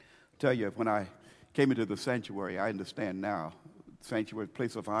tell you, when I came into the sanctuary, I understand now. Sanctuary, a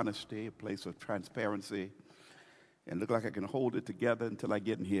place of honesty, a place of transparency, and look like I can hold it together until I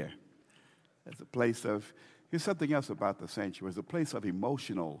get in here. It's a place of, here's something else about the sanctuary. It's a place of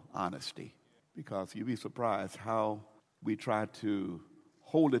emotional honesty, because you'd be surprised how we try to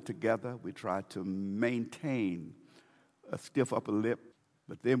hold it together. We try to maintain a stiff upper lip,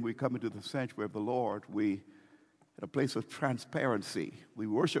 but then we come into the sanctuary of the Lord. We, in a place of transparency, we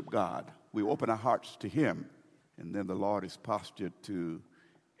worship God. We open our hearts to Him, and then the Lord is postured to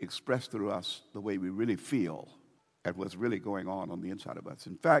express through us the way we really feel and what's really going on the inside of us.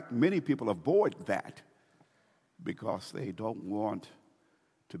 In fact, many people avoid that because they don't want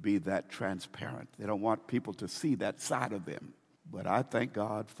to be that transparent. They don't want people to see that side of them. But I thank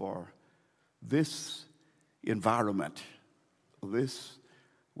God for this environment,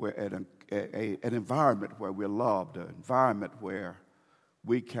 where an environment where we're loved, an environment where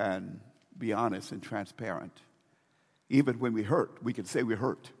we can be honest and transparent. Even when we hurt, we can say we're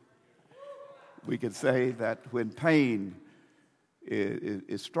hurt. We can say that when pain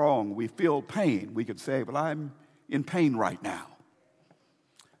is strong, we feel pain. We can say, well, I'm in pain right now.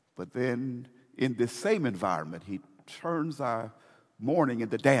 But then in this same environment, He turns our mourning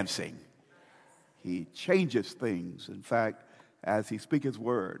into dancing. He changes things. In fact, as He speaks His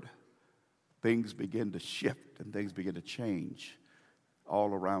word, things begin to shift and things begin to change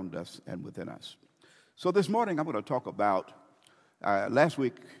all around us and within us. So this morning I'm going to talk about, last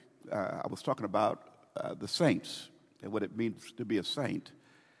week I was talking about the saints and what it means to be a saint.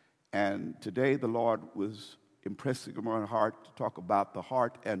 And today the Lord was impressing on my heart to talk about the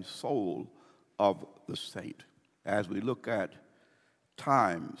heart and soul of the saint. As we look at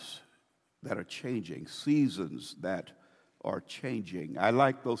times that are changing, seasons that are changing. I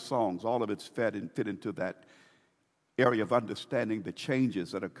like those songs. All of it's fit into that area of understanding the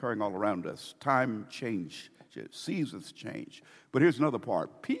changes that are occurring all around us. Time change, seasons change. But here's another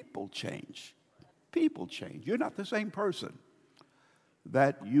part. People change. People change. You're not the same person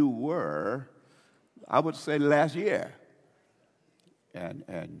that you were, I would say, last year.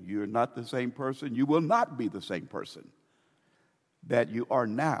 And you're not the same person. You will not be the same person that you are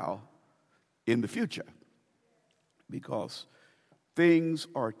now in the future, because things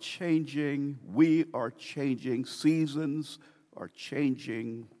are changing. We are changing. Seasons are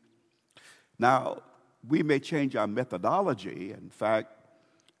changing. Now, we may change our methodology. In fact,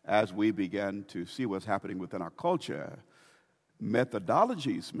 as we begin to see what's happening within our culture,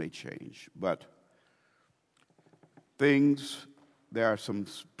 methodologies may change, but there are some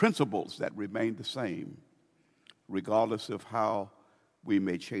principles that remain the same, regardless of how we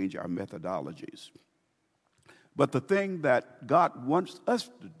may change our methodologies. But the thing that God wants us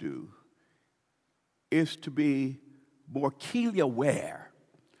to do is to be more keenly aware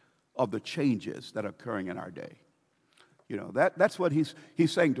of the changes that are occurring in our day. You know, that's what he's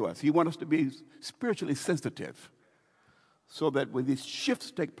saying to us. He wants us to be spiritually sensitive so that when these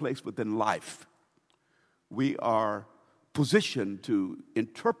shifts take place within life, we are positioned to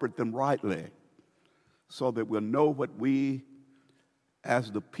interpret them rightly so that we'll know what we,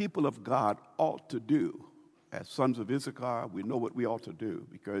 as the people of God, ought to do. As sons of Issachar, we know what we ought to do,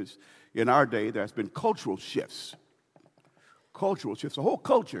 because in our day there's been cultural shifts. Cultural shifts. The whole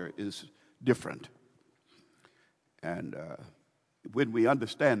culture is different. And when we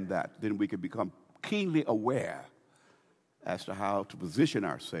understand that, then we can become keenly aware as to how to position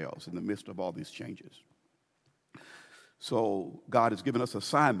ourselves in the midst of all these changes. So God has given us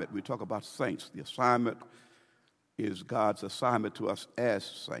assignment. We talk about saints. The assignment is God's assignment to us as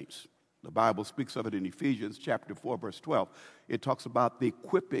saints. The Bible speaks of it in Ephesians chapter 4, verse 12. It talks about the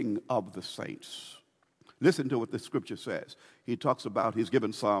equipping of the saints. Listen to what the scripture says. He talks about, he's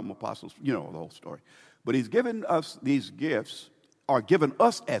given some apostles, you know the whole story. But he's given us these gifts, or given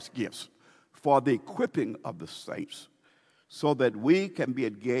us as gifts, for the equipping of the saints, so that we can be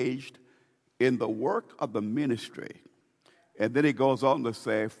engaged in the work of the ministry. And then he goes on to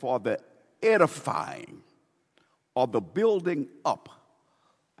say, for the edifying or the building up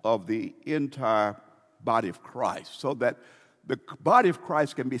of the entire body of Christ, so that the body of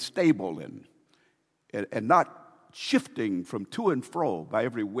Christ can be stable and not shifting from to and fro by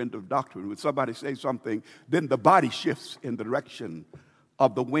every wind of doctrine. When somebody says something, then the body shifts in the direction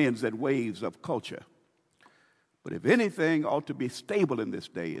of the winds and waves of culture. But if anything ought to be stable in this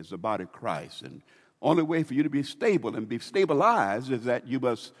day is the body of Christ. And only way for you to be stable and be stabilized is that you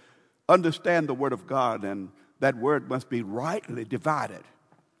must understand the Word of God, and that Word must be rightly divided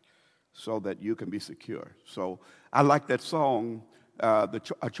so that you can be secure. So I like that song,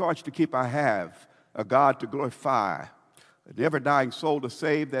 A Charge to Keep I Have, a God to glorify, a never-dying soul to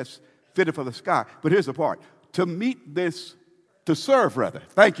save that's fitted for the sky. But here's the part. To meet this, to serve rather.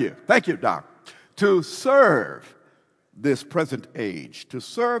 Thank you, Doc. To serve this present age. To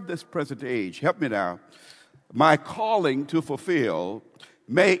serve this present age. Help me now. My calling to fulfill,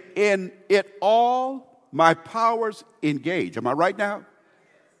 may in it all my powers engage. Am I right now?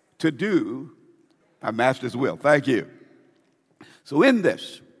 To do my master's will. Thank you. So in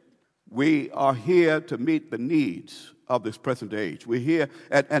this, we are here to meet the needs of this present age. We're here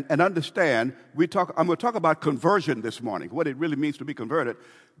and understand, I'm going to talk about conversion this morning, what it really means to be converted,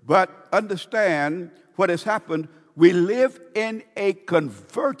 but understand what has happened. We live in a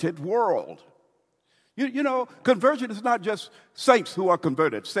converted world. You know, conversion is not just saints who are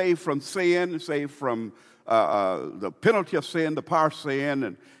converted, saved from sin, saved from the penalty of sin, the power of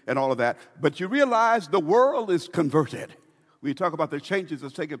sin, and all of that. But you realize the world is converted. We talk about the changes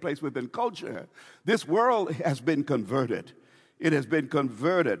that's taking place within culture. This world has been converted. It has been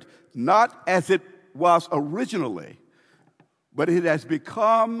converted, not as it was originally, but it has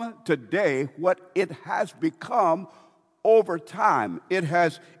become today what it has become over time. It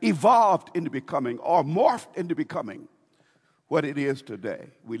has evolved into becoming or morphed into becoming what it is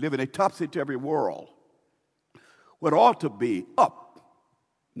today. We live in a topsy-turvy world. What ought to be up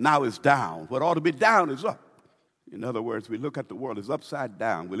now is down. What ought to be down is up. In other words, we look at the world as upside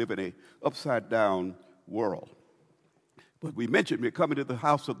down. We live in an upside-down world. But we mentioned we're coming to the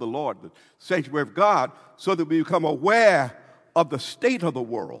house of the Lord, the sanctuary of God, so that we become aware of the state of the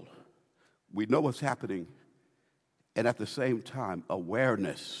world. We know what's happening, and at the same time,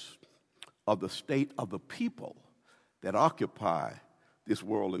 awareness of the state of the people that occupy this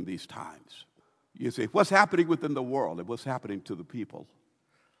world in these times. You say, what's happening within the world and what's happening to the people?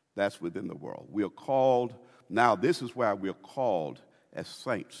 That's within the world. We are called, now this is why we are called as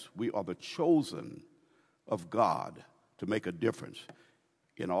saints. We are the chosen of God to make a difference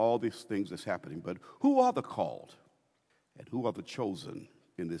in all these things that's happening. But who are the called and who are the chosen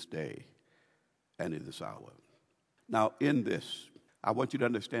in this day and in this hour? Now, in this, I want you to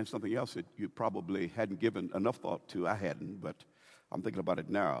understand something else that you probably hadn't given enough thought to. I hadn't, but I'm thinking about it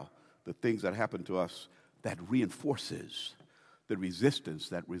now. The things that happen to us that reinforces the resistance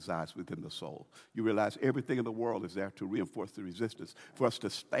that resides within the soul. You realize everything in the world is there to reinforce the resistance, for us to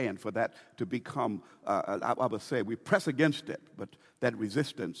stand, for that to become, I would say, we press against it, but that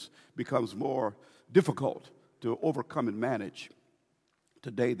resistance becomes more difficult to overcome and manage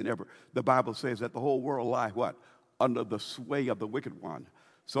today than ever. The Bible says that the whole world lies, what? Under the sway of the wicked one.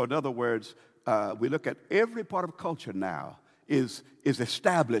 So in other words, we look at every part of culture now is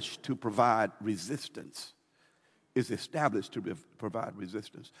established to provide resistance. Is established to provide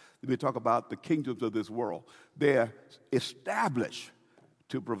resistance. We talk about the kingdoms of this world. They're established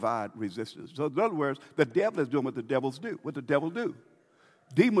to provide resistance. So in other words, the devil is doing what the devils do. What the devil do?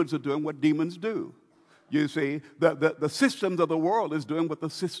 Demons are doing what demons do. You see, the systems of the world is doing what the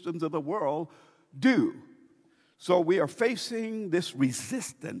systems of the world do. So we are facing this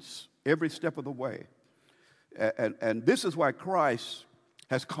resistance every step of the way. And this is why Christ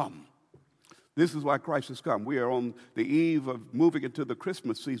has come. This is why Christ has come. We are on the eve of moving into the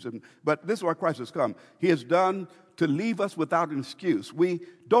Christmas season, but this is why Christ has come. He has done to leave us without an excuse. We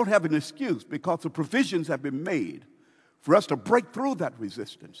don't have an excuse because the provisions have been made for us to break through that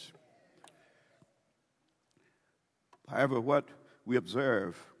resistance. However, what we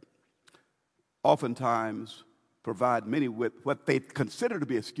observe oftentimes provide many with what they consider to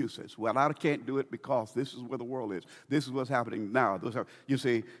be excuses. Well, I can't do it because this is where the world is. This is what's happening now. You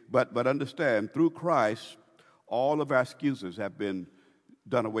see, but understand, through Christ, all of our excuses have been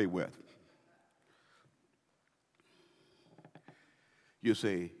done away with. You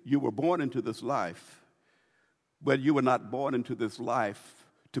see, you were born into this life, but you were not born into this life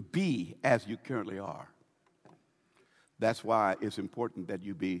to be as you currently are. That's why it's important that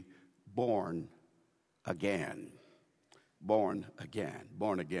you be born again. Born again,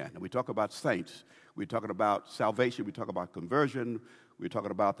 born again. And we talk about saints. We're talking about salvation. We talk about conversion. We're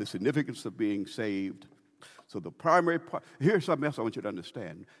talking about the significance of being saved. So the primary part, here's something else I want you to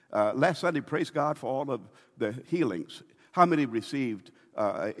understand. Last Sunday, praise God for all of the healings. How many received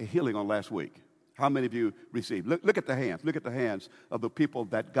a healing on last week? How many of you received? Look at the hands. Look at the hands of the people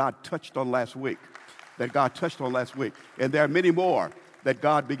that God touched on last week. That God touched on last week. And there are many more that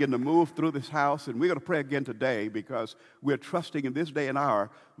God begin to move through this house. And we're going to pray again today because we're trusting in this day and hour,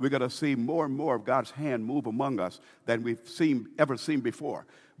 we're going to see more and more of God's hand move among us than we've ever seen before.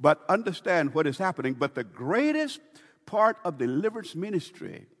 But understand what is happening. But the greatest part of deliverance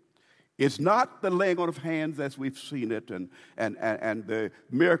ministry is not the laying on of hands as we've seen it and the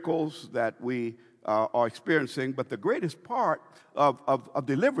miracles that we are experiencing. But the greatest part of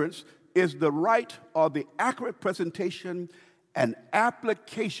deliverance is the right or the accurate presentation and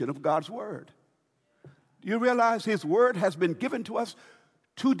application of God's word. Do you realize his word has been given to us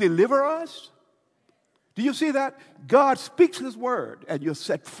to deliver us? Do you see that? God speaks his word and you're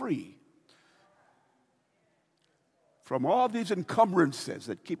set free from all these encumbrances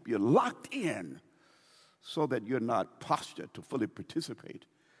that keep you locked in so that you're not postured to fully participate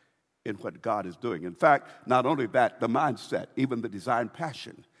in what God is doing. In fact, not only that, the mindset, even the design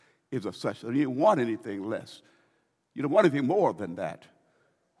passion is of such that you don't want anything less. You don't want anything more than that,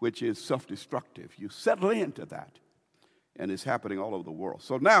 which is self-destructive. You settle into that, and it's happening all over the world.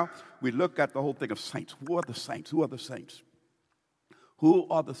 So now we look at the whole thing of saints. Who are the saints? Who are the saints? Who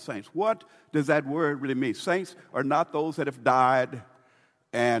are the saints? What does that word really mean? Saints are not those that have died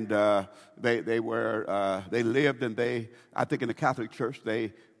and they lived, and I think in the Catholic Church,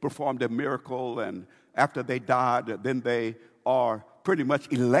 they performed a miracle, and after they died, then they are pretty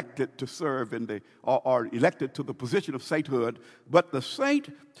much elected to serve or elected to the position of sainthood. But the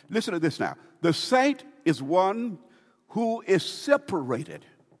saint, listen to this now, the saint is one who is separated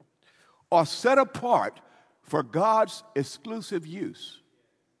or set apart for God's exclusive use.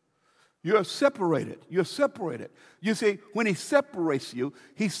 You're separated. You're separated. You see, when he separates you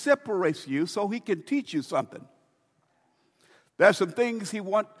so he can teach you something. There's some things he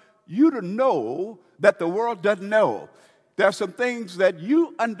wants you to know that the world doesn't know. There are some things that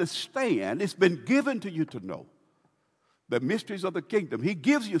you understand. It's been given to you to know. The mysteries of the kingdom. He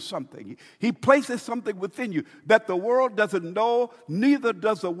gives you something. He places something within you that the world doesn't know, neither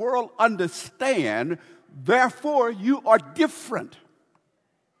does the world understand. Therefore, you are different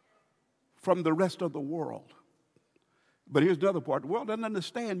from the rest of the world. But here's another part. The world doesn't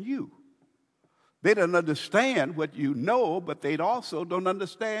understand you. They don't understand what you know, but they also don't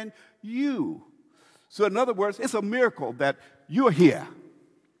understand you. So in other words, it's a miracle that you're here.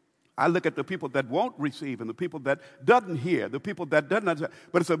 I look at the people that won't receive and the people that doesn't hear, the people that doesn't understand.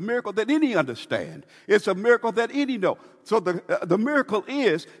 But it's a miracle that any understand. It's a miracle that any know. So the miracle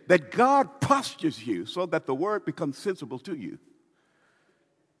is that God postures you so that the word becomes sensible to you.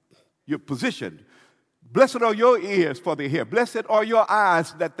 You're positioned. Blessed are your ears for they hear. Blessed are your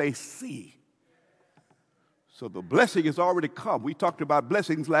eyes that they see. So the blessing has already come. We talked about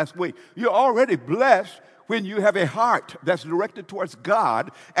blessings last week. You're already blessed when you have a heart that's directed towards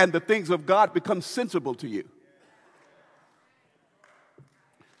God and the things of God become sensible to you.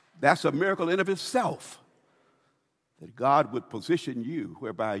 That's a miracle in of itself, that God would position you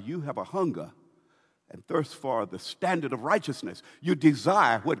whereby you have a hunger and thirst for the standard of righteousness. You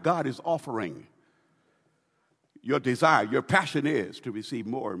desire what God is offering. Your desire, your passion is to receive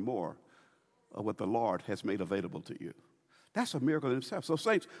more and more of what the Lord has made available to you. That's a miracle in itself. So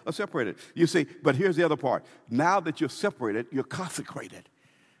saints are separated. You see, but here's the other part. Now that you're separated, you're consecrated.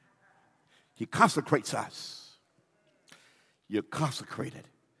 He consecrates us. You're consecrated.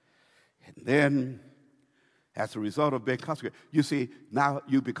 And then, as a result of being consecrated, you see, now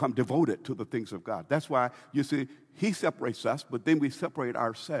you become devoted to the things of God. That's why, you see, he separates us, but then we separate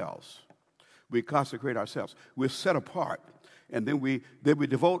ourselves. We consecrate ourselves. We're set apart. And then we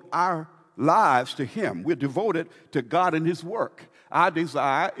devote our lives to him. We're devoted to God and his work. Our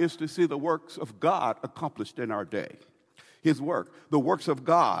desire is to see the works of God accomplished in our day. His work, the works of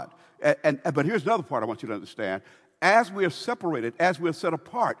God. But here's another part I want you to understand. As we are separated, as we're set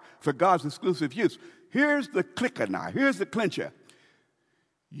apart for God's exclusive use, here's the clicker now. Here's the clincher.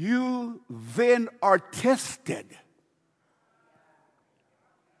 You then are tested.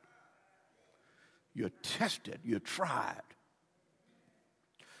 You're tested. You're tried.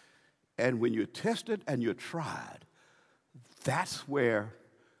 And when you're tested and you're tried, that's where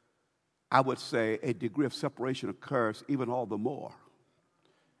I would say a degree of separation occurs even all the more.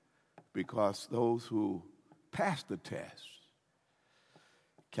 Because those who pass the test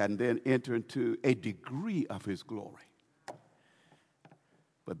can then enter into a degree of his glory.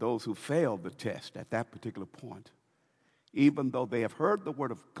 But those who fail the test at that particular point, even though they have heard the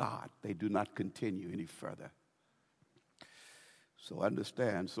word of God, they do not continue any further. So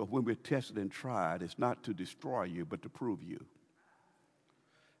understand, so when we're tested and tried, it's not to destroy you, but to prove you.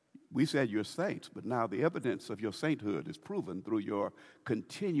 We said you're saints, but now the evidence of your sainthood is proven through your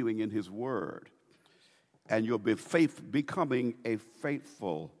continuing in his word. And you'll be becoming a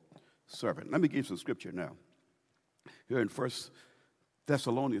faithful servant. Let me give you some scripture now. Here in 1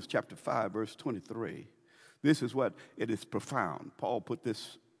 Thessalonians chapter 5, verse 23. This is what it is profound. Paul wrote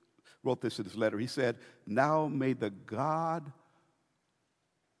this in his letter. He said, now may the God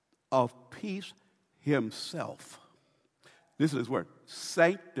of peace himself, this is his word,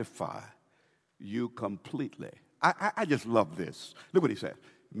 sanctify you completely. I just love this. Look what he said.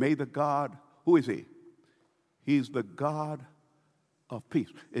 May the God, who is he? He's the God of peace.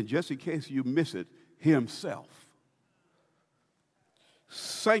 And just in case you miss it, himself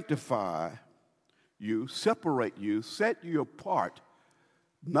sanctify you, separate you, set you apart,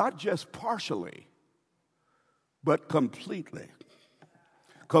 not just partially, but completely.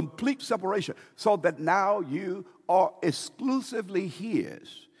 Complete separation, so that now you are exclusively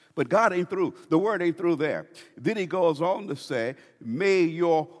his. But God ain't through. The word ain't through there. Then he goes on to say, may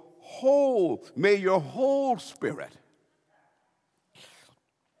your whole spirit,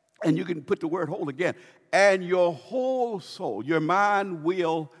 and you can put the word whole again, and your whole soul, your mind,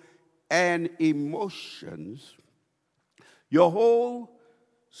 will, and emotions, your whole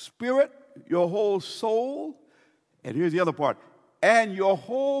spirit, your whole soul, and here's the other part, and your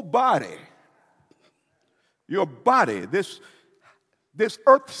whole body, your body, this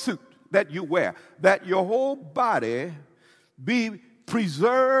earth suit that you wear, that your whole body be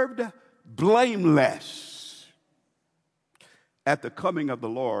preserved blameless at the coming of the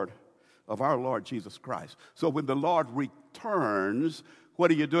Lord, of our Lord Jesus Christ. So when the Lord returns,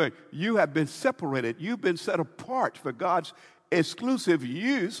 what are you doing? You have been separated. You've been set apart for God's exclusive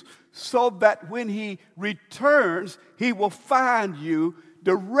use, so that when he returns, he will find you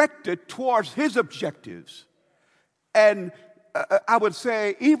directed towards his objectives. And I would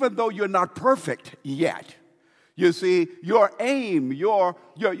say, even though you're not perfect yet, you see, your aim, your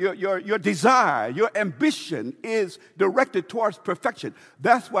desire, your ambition is directed towards perfection.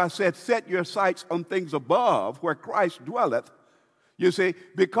 That's why I said, set your sights on things above, where Christ dwelleth. You see,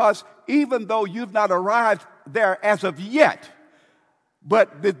 because even though you've not arrived there as of yet,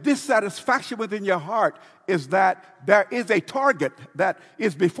 but the dissatisfaction within your heart is that there is a target that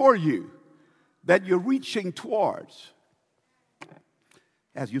is before you, that you're reaching towards,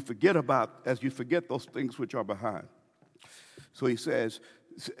 as you forget those things which are behind. So he says,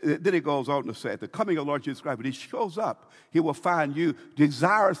 then he goes on to say, the coming of the Lord Jesus Christ, when he shows up, he will find you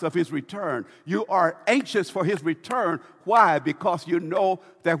desirous of his return. You are anxious for his return. Why? Because you know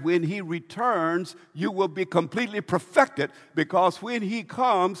that when he returns, you will be completely perfected, because when he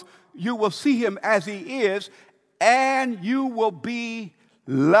comes, you will see him as he is, and you will be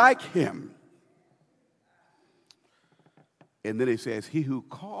like him. And then he says, he who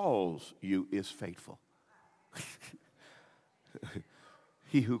calls you is faithful.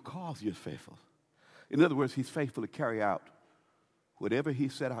 He who calls you is faithful. In other words, he's faithful to carry out whatever he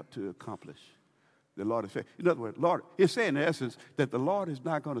set out to accomplish. The Lord is faithful. In other words, Lord, he's saying in essence that the Lord is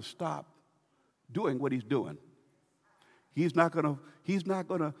not going to stop doing what he's doing. He's not going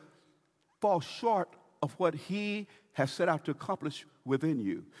to fall short of what he has set out to accomplish within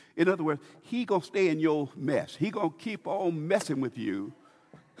you. In other words, he's going to stay in your mess. He's going to keep on messing with you.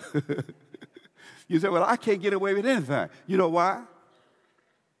 You say, well, I can't get away with anything. You know why?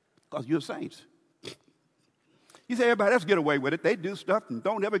 Because you're saints. You say, everybody else get away with it. They do stuff and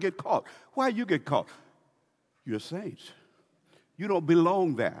don't ever get caught. Why you get caught? You're saints. You don't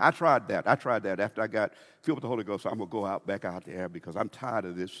belong there. I tried that. After I got filled with the Holy Ghost. I'm going to go back out there, because I'm tired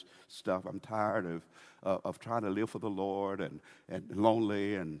of this stuff. I'm tired of trying to live for the Lord and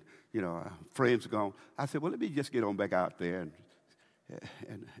lonely, and, friends gone. I said, well, let me just get on back out there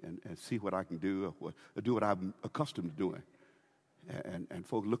and see what I can do, or do what I'm accustomed to doing. And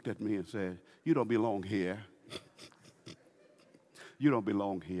folks looked at me and said, you don't belong here. You don't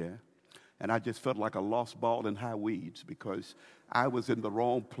belong here. And I just felt like a lost ball in high weeds, because I was in the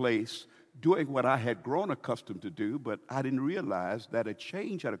wrong place doing what I had grown accustomed to do, but I didn't realize that a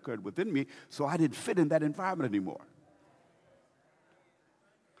change had occurred within me, so I didn't fit in that environment anymore.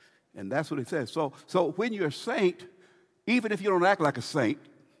 And that's what it says. So when you're a saint, even if you don't act like a saint,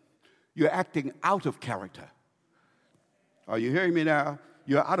 you're acting out of character. Are you hearing me now?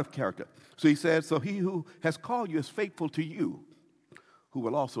 You're out of character. So he says, so he who has called you is faithful to you, who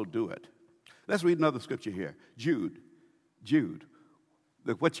will also do it. Let's read another scripture here. Jude.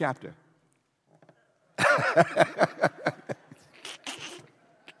 What chapter?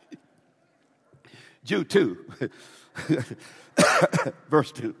 Jude 2.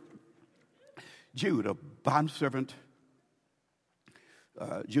 Verse 2. Jude, a bondservant.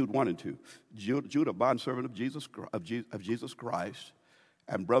 Jude 1 and 2. Jude, a bondservant of Jesus Christ,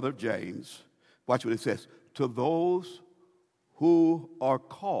 and brother of James. Watch what it says. To those who are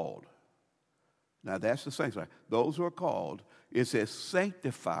called. Now that's the saints. Right? Those who are called, it says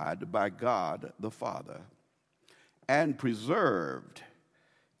sanctified by God the Father and preserved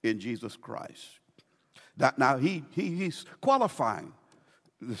in Jesus Christ. Now he's qualifying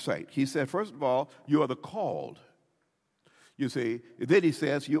the saint. He said, first of all, you are the called. You see, then he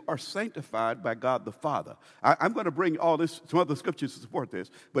says, you are sanctified by God the Father. I'm going to bring all this, some other scriptures to support this,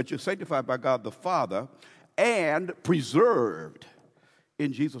 but you're sanctified by God the Father and preserved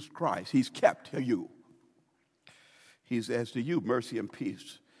in Jesus Christ. He's kept you. He says to you, mercy and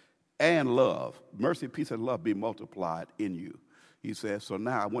peace and love. Mercy, peace, and love be multiplied in you. He says, so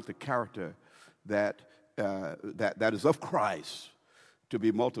now I want the character that is of Christ to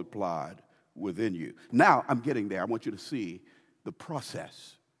be multiplied within you. Now I'm getting there. I want you to see the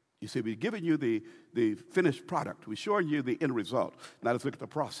process. You see, we've given you the finished product. We're showing you the end result. Now let's look at the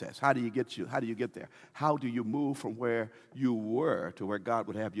process. How do you get there? How do you move from where you were to where God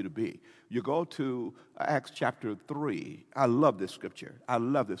would have you to be? You go to Acts chapter 3. I love this scripture.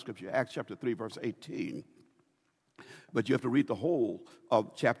 Acts chapter 3, verse 18. But you have to read the whole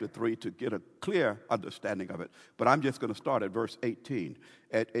of chapter 3 to get a clear understanding of it. But I'm just going to start at verse 18.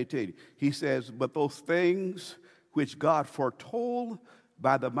 At 18, he says, but those things which God foretold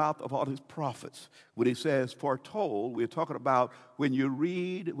by the mouth of all his prophets. When he says foretold, we're talking about when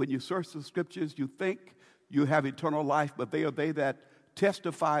you search the scriptures, you think you have eternal life, but they are they that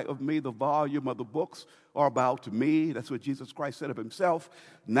testify of me. The volume of the books are about me. That's what Jesus Christ said of himself.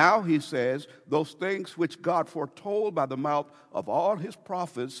 Now he says, those things which God foretold by the mouth of all his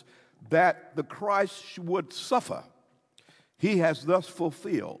prophets, that the Christ would suffer, he has thus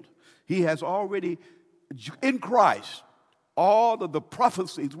fulfilled. He has already, in Christ, all of the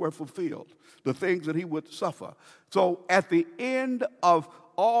prophecies were fulfilled, the things that he would suffer. So at the end of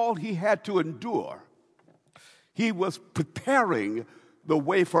all he had to endure, he was preparing the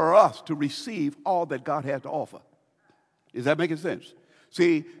way for us to receive all that God had to offer. Is that making sense?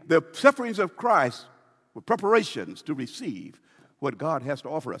 See, the sufferings of Christ were preparations to receive what God has to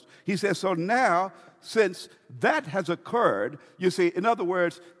offer us. He says, so now, since that has occurred, you see, in other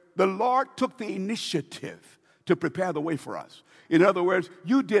words, the Lord took the initiative to prepare the way for us. In other words,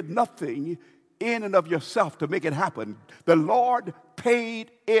 you did nothing in and of yourself to make it happen. The Lord paid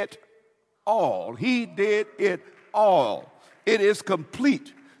it all. He did it all. It is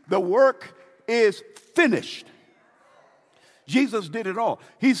complete. The work is finished. Jesus did it all.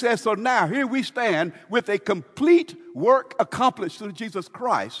 He says, so now here we stand with a complete work accomplished through Jesus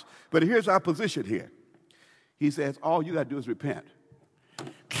Christ. But here's our position here. He says, all you got to do is repent.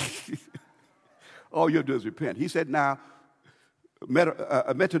 All you'll do is repent. He said, now,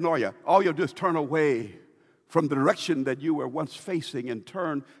 metanoia, all you'll do is turn away from the direction that you were once facing and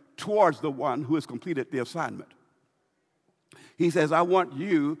turn towards the one who has completed the assignment. He says, I want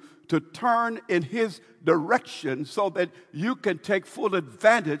you to turn in his direction so that you can take full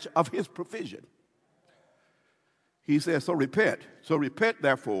advantage of his provision. He says, so repent. So repent,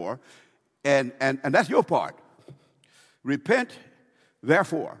 therefore, and that's your part. Repent,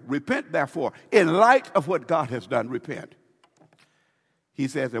 therefore, in light of what God has done, repent. He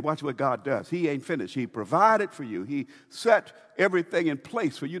says, and watch what God does. He ain't finished. He provided for you. He set everything in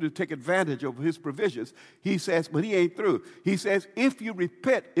place for you to take advantage of his provisions. He says, but he ain't through. He says, if you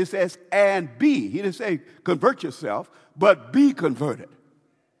repent, it says, and be. He didn't say convert yourself, but be converted.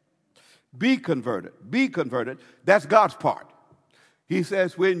 Be converted. Be converted. That's God's part. He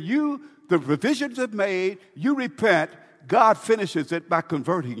says, when the provisions are made, you repent, God finishes it by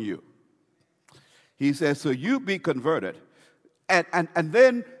converting you. He says, so you be converted. And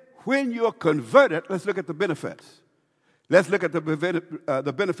then when you're converted, let's look at the benefits. Let's look at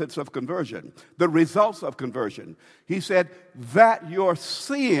the benefits of conversion, the results of conversion. He said that your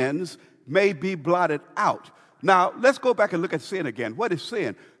sins may be blotted out. Now, let's go back and look at sin again. What is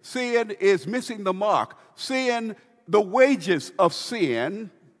sin? Sin is missing the mark. Sin, the wages of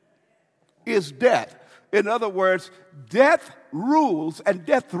sin is death. In other words, death rules and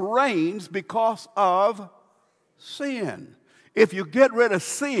death reigns because of sin. If you get rid of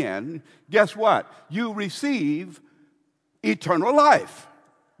sin, guess what? You receive eternal life.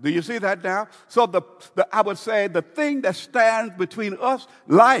 Do you see that now? So I would say the thing that stands between us,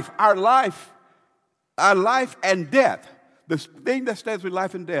 our life and death, the thing that stands between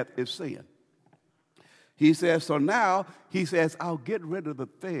life and death is sin. He says, so now, he says, I'll get rid of the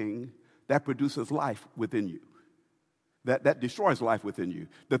thing that produces life within you, that destroys life within you.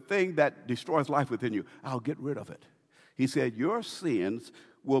 The thing that destroys life within you, I'll get rid of it. He said, your sins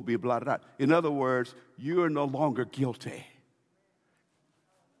will be blotted out. In other words, you are no longer guilty.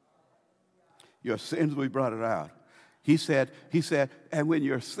 Your sins will be blotted out. He said, and when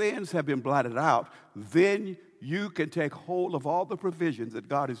your sins have been blotted out, then you can take hold of all the provisions that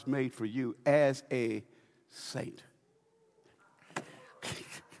God has made for you as a saint.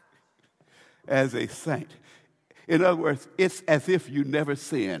 As a saint. In other words, it's as if you never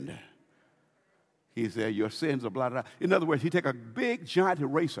sinned. He said, your sins are blotted out. In other words, he take a big, giant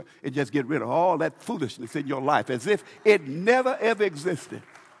eraser and just get rid of all that foolishness in your life as if it never, ever existed.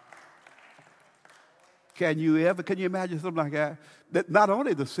 Can you imagine something like that? That not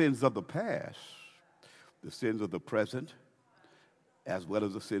only the sins of the past, the sins of the present, as well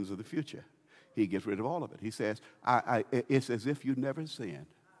as the sins of the future. He gets rid of all of it. He says, it's as if you never sinned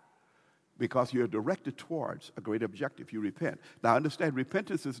because you're directed towards a great objective. You repent. Now, understand,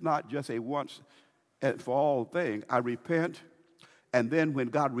 repentance is not just a once and for all thing. I repent, and then when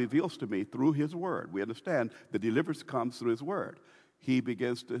God reveals to me through his word, we understand the deliverance comes through his word. He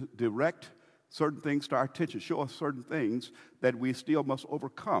begins to direct certain things to our attention, show us certain things that we still must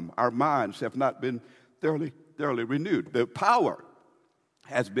overcome. Our minds have not been thoroughly renewed. The power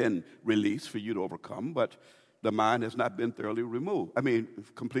has been released for you to overcome, but the mind has not been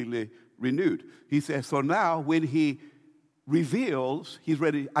completely renewed. He says, so now when he reveals, he's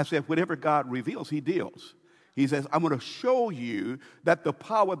ready. I said, whatever God reveals, he deals. He says, I'm going to show you that the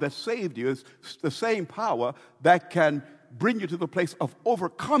power that saved you is the same power that can bring you to the place of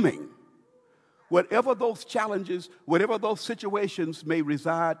overcoming whatever those challenges, whatever those situations may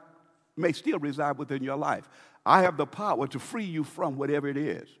still reside within your life. I have the power to free you from whatever it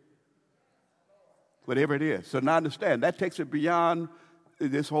is. Whatever it is. So now understand, that takes it beyond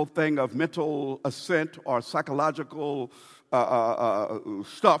this whole thing of mental assent or psychological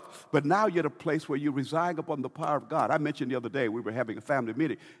stuff, but now you're at a place where you're residing upon the power of God. I mentioned the other day, we were having a family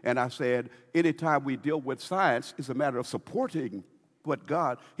meeting, and I said, anytime we deal with science, it's a matter of supporting what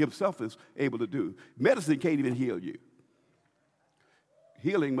God himself is able to do. Medicine can't even heal you.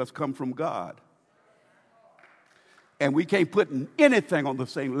 Healing must come from God. And we can't put anything on the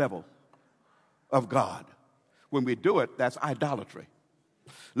same level of God. When we do it, that's idolatry.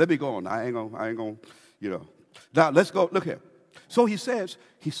 Let me go on. I ain't gonna, Now, let's go, look here. So he says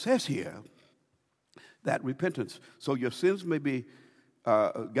here that repentance, so your sins may be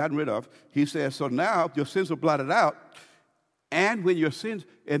gotten rid of. He says, so now your sins are blotted out. And when your sins,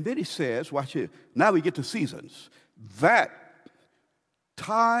 and then he says, watch it, now we get to seasons. That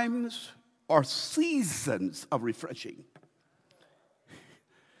times or seasons of refreshing.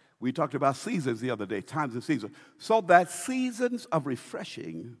 We talked about seasons the other day, times and seasons. So that seasons of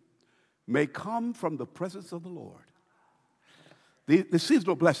refreshing may come from the presence of the Lord. The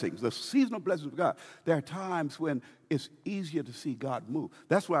seasonal blessings of God. There are times when it's easier to see God move.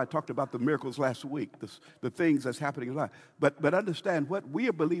 That's why I talked about the miracles last week, the things that's happening in life. But understand, what we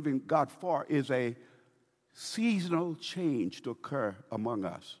are believing God for is a seasonal change to occur among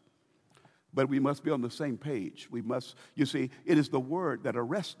us. But we must be on the same page. We must, you see, it is the word that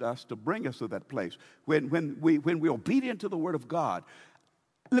arrests us to bring us to that place. When we're obedient to the word of God,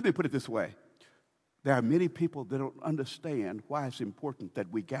 let me put it this way. There are many people that don't understand why it's important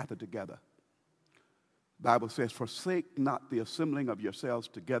that we gather together. The Bible says, forsake not the assembling of yourselves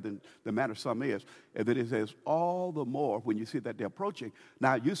together in the manner some is. And then it says, all the more when you see that they're approaching.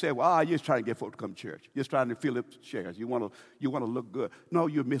 Now, you say, well, you're just trying to get folk to come to church. You're just trying to fill up chairs. You want to look good. No,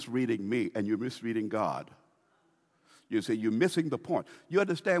 you're misreading me and you're misreading God. You see, you're missing the point. You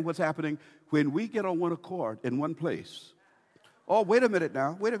understand what's happening? When we get on one accord in one place. Oh, wait a minute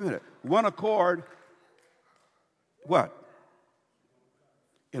now. Wait a minute. One accord. What?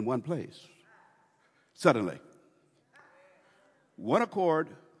 In one place. Suddenly. One accord,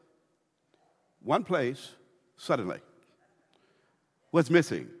 one place, suddenly. What's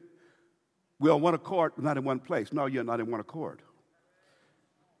missing? We're on one accord, not in one place. No, you're not in one accord.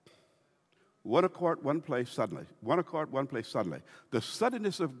 One accord, one place, suddenly. One accord, one place, suddenly. The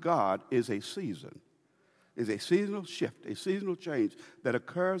suddenness of God is a season. Is a seasonal shift, a seasonal change that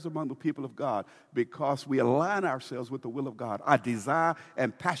occurs among the people of God because we align ourselves with the will of God. Our desire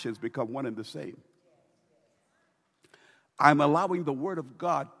and passions become one and the same. I'm allowing the word of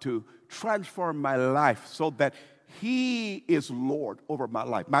God to transform my life so that he is Lord over my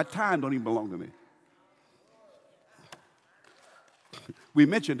life. My time don't even belong to me. We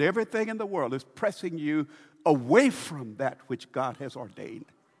mentioned everything in the world is pressing you away from that which God has ordained.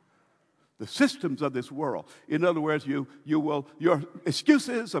 The systems of this world. In other words, your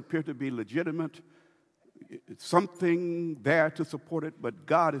excuses appear to be legitimate. It's something there to support it, but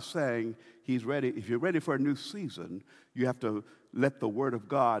God is saying he's ready. If you're ready for a new season, you have to let the word of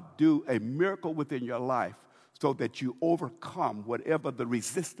God do a miracle within your life so that you overcome whatever the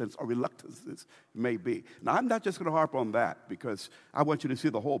resistance or reluctances may be. Now, I'm not just going to harp on that because I want you to see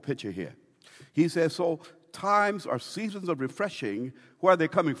the whole picture here. He says, so times or seasons of refreshing, where are they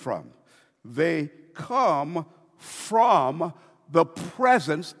coming from? They come from the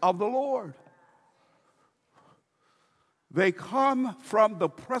presence of the Lord. They come from the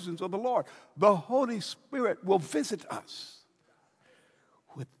presence of the Lord. The Holy Spirit will visit us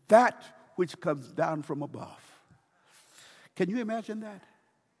with that which comes down from above. Can you imagine that?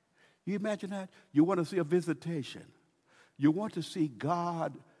 You imagine that? You want to see a visitation. You want to see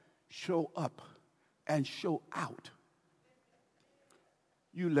God show up and show out.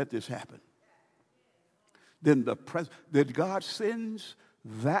 You let this happen. Then God sends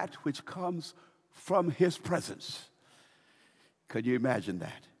that which comes from his presence. Can you imagine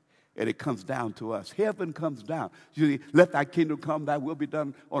that? And it comes down to us. Heaven comes down. You see, let thy kingdom come, thy will be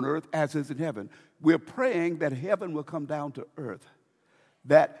done on earth as is in heaven. We're praying that heaven will come down to earth,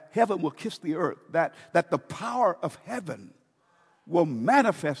 that heaven will kiss the earth, that the power of heaven will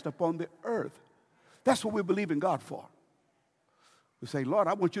manifest upon the earth. That's what we believe in God for. We say, Lord,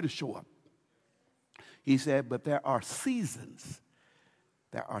 I want you to show up. He said, but there are seasons.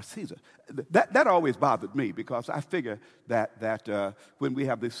 There are seasons. That always bothered me because I figure that when we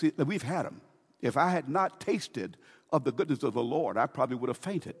have this, we've had them. If I had not tasted of the goodness of the Lord, I probably would have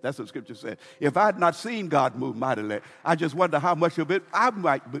fainted. That's what Scripture said. If I had not seen God move mightily, I just wonder how much of it I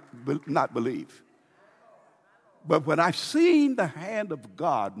might not believe. But when I've seen the hand of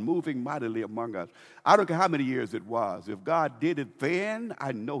God moving mightily among us, I don't care how many years it was. If God did it then,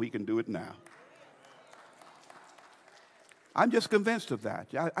 I know he can do it now. I'm just convinced of that.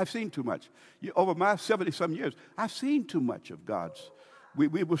 I've seen too much. Over my 70-some years, I've seen too much of God's. We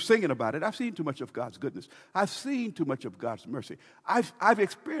were singing about it. I've seen too much of God's goodness. I've seen too much of God's mercy. I've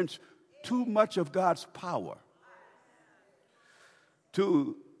experienced too much of God's power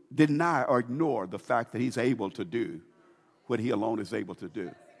to deny or ignore the fact that he's able to do what he alone is able to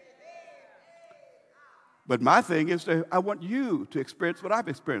do. But my thing is that I want you to experience what I've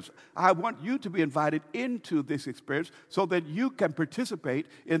experienced. I want you to be invited into this experience so that you can participate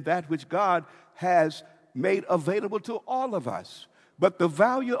in that which God has made available to all of us. But the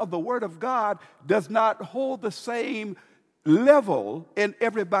value of the Word of God does not hold the same level in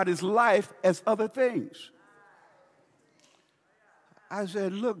everybody's life as other things. I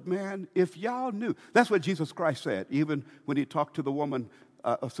said, look, man, if y'all knew. That's what Jesus Christ said, even when he talked to the woman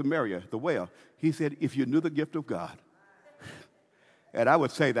of Samaria, the well. He said, if you knew the gift of God. And I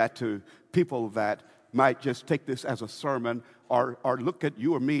would say that to people that might just take this as a sermon or look at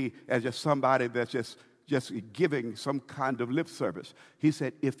you or me as just somebody that's just giving some kind of lip service. He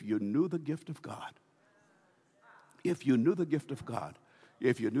said, if you knew the gift of God, if you knew the gift of God,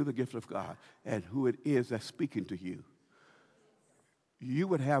 if you knew the gift of God and who it is that's speaking to you, you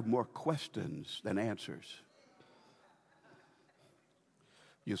would have more questions than answers.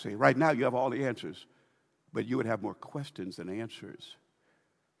 You see, right now you have all the answers, but you would have more questions than answers.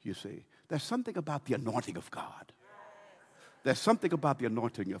 You see, there's something about the anointing of God. There's something about the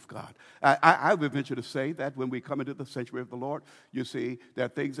anointing of God. I would venture to say that when we come into the sanctuary of the Lord, you see, there are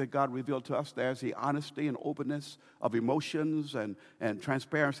things that God revealed to us. There's the honesty and openness of emotions and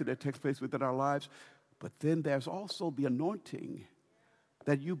transparency that takes place within our lives. But then there's also the anointing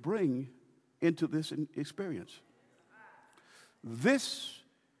that you bring into this experience. This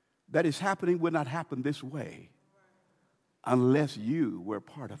that is happening would not happen this way unless you were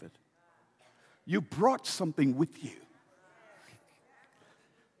part of it. You brought something with you.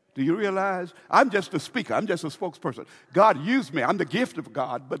 Do you realize? I'm just a speaker. I'm just a spokesperson. God used me. I'm the gift of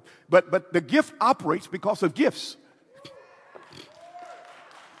God, but the gift operates because of gifts.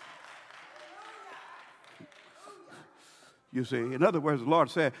 You see, in other words, the Lord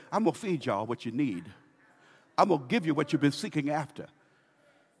said, I'm going to feed y'all what you need. I'm going to give you what you've been seeking after.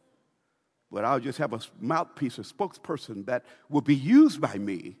 But I'll just have a mouthpiece, a spokesperson that will be used by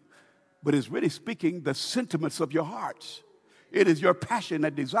me, but is really speaking the sentiments of your hearts. It is your passion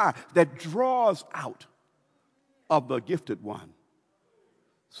and desire that draws out of the gifted one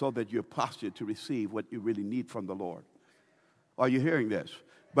so that you're postured to receive what you really need from the Lord. Are you hearing this?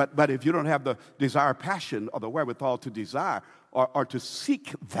 But if you don't have the desire, passion, or the wherewithal to desire or to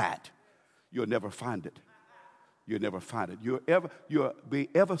seek that, you'll never find it. You'll never find it. You'll be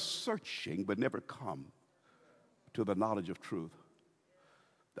ever searching but never come to the knowledge of truth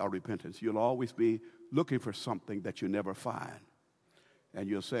or repentance. You'll always be looking for something that you never find. And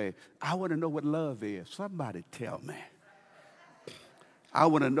you'll say, I want to know what love is. Somebody tell me. I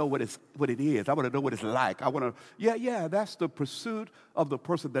want to know what it is. I want to know what it's like. That's the pursuit of the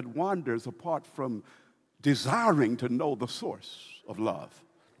person that wanders apart from desiring to know the source of love.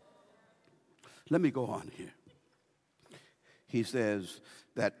 Let me go on here. He says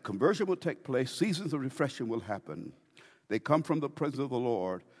that conversion will take place, seasons of refreshing will happen. They come from the presence of the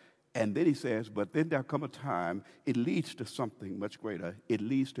Lord. And then he says, but then there'll come a time, it leads to something much greater. It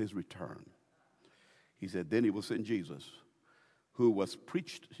leads to his return. He said, then he will send Jesus, who was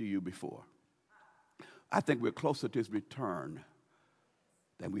preached to you before. I think we're closer to his return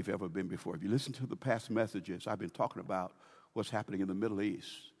than we've ever been before. If you listen to the past messages, I've been talking about what's happening in the Middle East,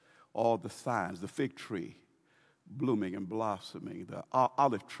 all the signs, the fig tree blooming and blossoming, the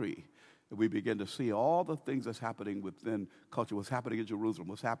olive tree. We begin to see all the things that's happening within culture, what's happening in Jerusalem,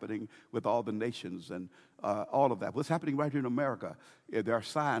 what's happening with all the nations and all of that. What's happening right here in America, there are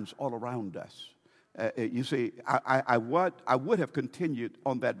signs all around us. You see, I would have continued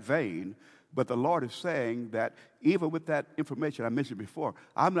on that vein, but the Lord is saying that even with that information I mentioned before,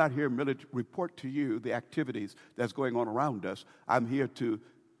 I'm not here merely to report to you the activities that's going on around us. I'm here to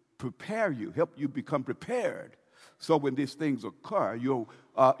prepare you, help you become prepared. So when these things occur,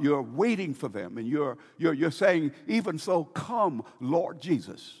 you're waiting for them, and you're saying, even so, come, Lord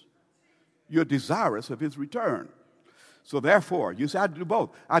Jesus. You're desirous of his return. So therefore, you say, I have to do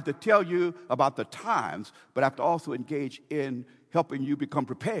both. I have to tell you about the times, but I have to also engage in helping you become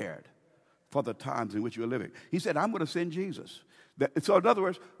prepared for the times in which you're living. He said, I'm going to send Jesus. So in other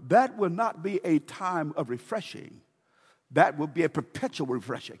words, that will not be a time of refreshing. That will be a perpetual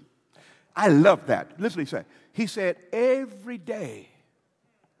refreshing. I love that. Listen what he said. He said, every day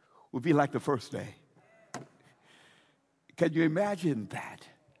will be like the first day. Can you imagine that?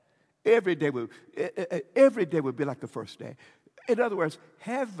 Every day will be like the first day. In other words,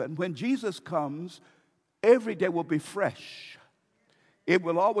 heaven, when Jesus comes, every day will be fresh. It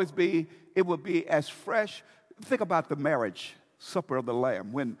will be as fresh. Think about the marriage supper of the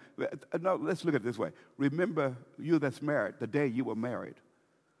Lamb. Let's look at it this way. Remember, you that's married, the day you were married,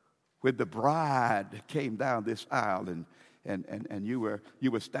 when the bride came down this aisle and you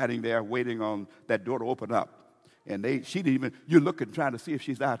were standing there waiting on that door to open up. And you're looking, trying to see if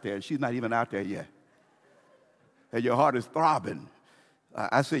she's out there, and she's not even out there yet. And your heart is throbbing.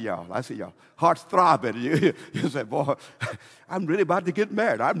 I see y'all. Heart's throbbing. You say, boy, I'm really about to get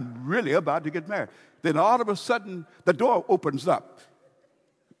married. Then all of a sudden, the door opens up.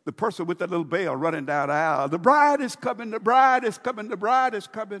 The person with that little bell running down the aisle, the bride is coming, the bride is coming, the bride is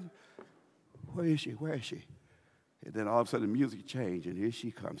coming. Where is she? And then all of a sudden the music changed, and here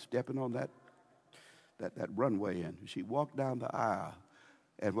she comes, stepping on that runway, and she walked down the aisle.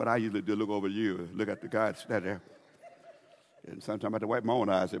 And what I usually do, look over you, look at the guy standing there. And sometimes I have to wipe my own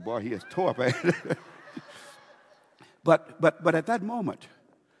eyes and say, boy, he is tore up. But at that moment,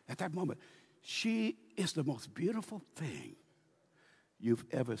 she is the most beautiful thing you've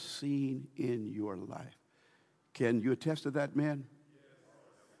ever seen in your life. Can you attest to that, man?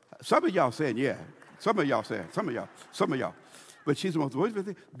 Some of y'all saying, yeah. Some of y'all. But she's the most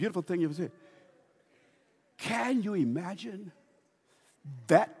beautiful thing you've ever seen. Can you imagine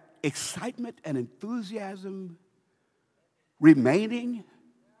that excitement and enthusiasm remaining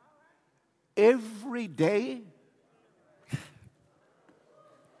every day?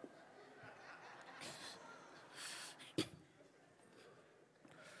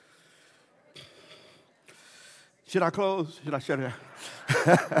 Should I close? Should I shut it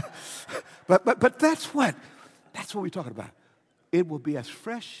down? But that's what we're talking about. It will be as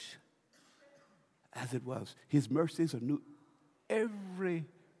fresh as it was. His mercies are new every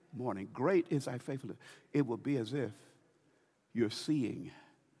morning. Great is thy faithfulness. It will be as if you're seeing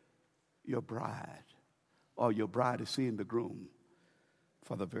your bride, or your bride is seeing the groom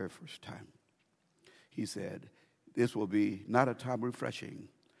for the very first time. He said, this will be not a time of refreshing.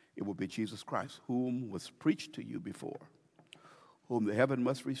 It will be Jesus Christ, whom was preached to you before, whom the heaven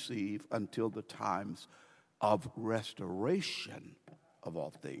must receive until the times of restoration of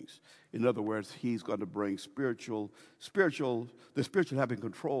all things. In other words, he's going to bring the spiritual having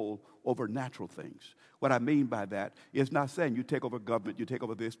control over natural things. What I mean by that is not saying you take over government, you take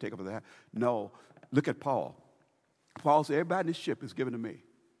over this, take over that. No, look at Paul. Paul said, everybody in this ship is given to me.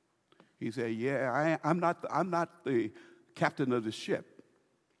 He said, yeah, I'm not the captain of the ship.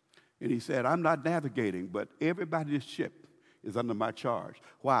 And he said, I'm not navigating, but everybody in this ship is under my charge.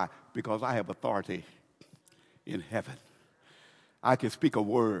 Why? Because I have authority in heaven. I can speak a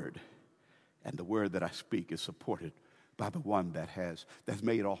word, and the word that I speak is supported by the one that's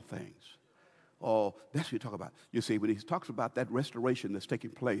made all things. Oh, that's what you talk about. You see, when he talks about that restoration that's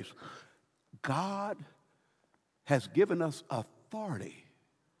taking place, God has given us authority.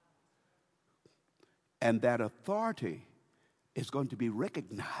 And that authority is going to be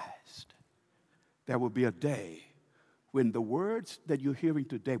recognized. There will be a day when the words that you're hearing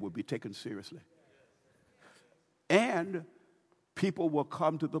today will be taken seriously. And people will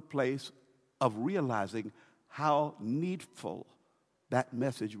come to the place of realizing how needful that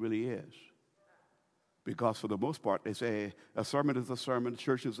message really is. Because for the most part, they say a sermon is a sermon,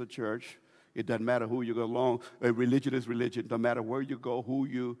 church is a church. It doesn't matter who you go along. Religion is religion. No matter where you go, who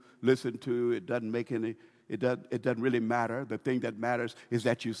you listen to, it doesn't really matter. The thing that matters is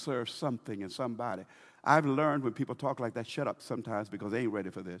that you serve something and somebody. I've learned when people talk like that, shut up sometimes because they ain't ready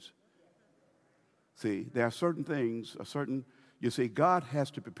for this. See, there are certain things, you see, God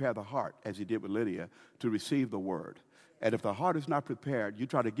has to prepare the heart, as he did with Lydia, to receive the word. And if the heart is not prepared, you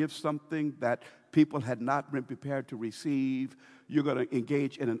try to give something that people had not been prepared to receive, you're going to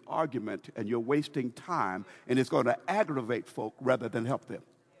engage in an argument, and you're wasting time, and it's going to aggravate folk rather than help them.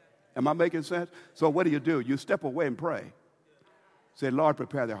 Am I making sense? So what do? You step away and pray. Say, Lord,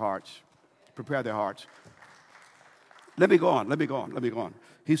 prepare their hearts. Prepare their hearts. Let me go on.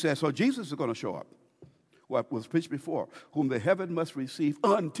 He says, so Jesus is going to show up. What was preached before, whom the heaven must receive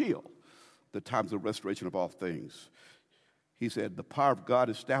until the times of restoration of all things. He said, the power of God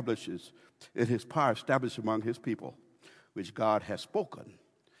establishes, it is power established among his people, which God has spoken,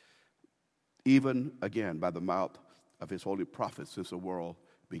 even again by the mouth of his holy prophets since the world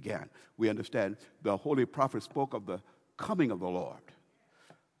began. We understand the holy prophets spoke of the coming of the Lord,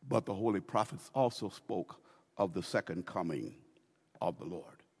 but the holy prophets also spoke of the second coming of the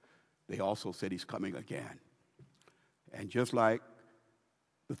Lord. They also said he's coming again. And just like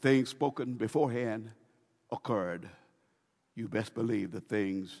the things spoken beforehand occurred, you best believe the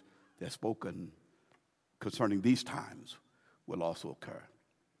things that are spoken concerning these times will also occur.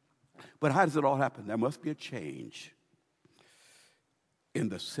 But how does it all happen? There must be a change in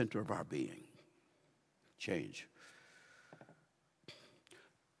the center of our being. Change.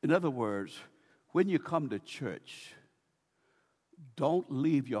 In other words, when you come to church, don't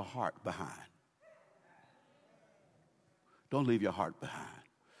leave your heart behind. Don't leave your heart behind.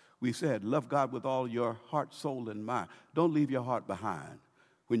 We said, love God with all your heart, soul, and mind. Don't leave your heart behind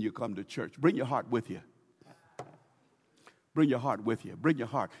when you come to church. Bring your heart with you. Bring your heart with you. Bring your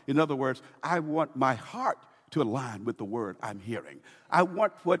heart. In other words, I want my heart to align with the word I'm hearing. I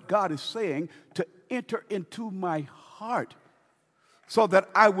want what God is saying to enter into my heart so that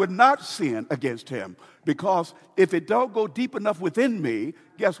I would not sin against him. Because if it don't go deep enough within me,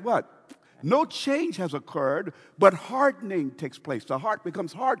 guess what? No change has occurred, but hardening takes place. The heart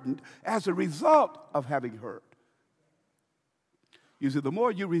becomes hardened as a result of having heard. You see, the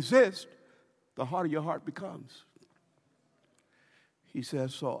more you resist, the harder your heart becomes. He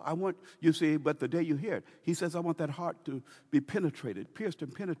says, so I want, you see, but the day you hear it, he says, I want that heart to be penetrated, pierced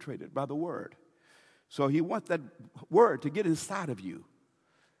and penetrated by the word. So he wants that word to get inside of you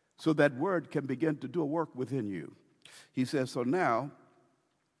so that word can begin to do a work within you. He says, so now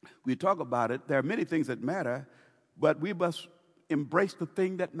we talk about it. There are many things that matter, but we must embrace the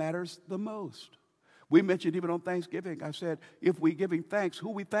thing that matters the most. We mentioned even on Thanksgiving, I said, if we're giving thanks, who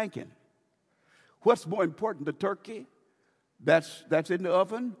are we thanking? What's more important, the turkey that's in the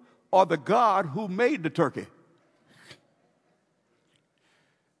oven or the God who made the turkey?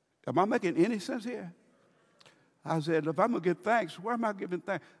 Am I making any sense here? I said, if I'm going to give thanks, where am I giving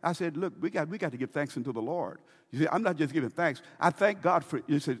thanks? I said, look, we got to give thanks unto the Lord. You see, I'm not just giving thanks. I thank God for,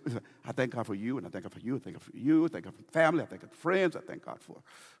 you said, I thank God for you, and I thank God for you, I thank God for you, I thank God for family, I thank God for friends, I thank God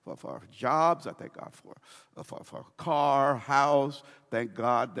for jobs, I thank God for a car, house, thank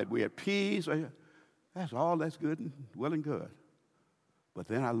God that we're at peace. That's good and well and good. But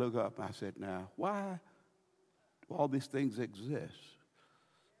then I look up and I said, now, why do all these things exist?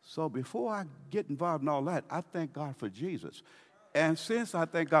 So before I get involved in all that, I thank God for Jesus. And since I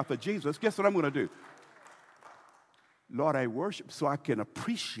thank God for Jesus, guess what I'm going to do? Lord, I worship so I can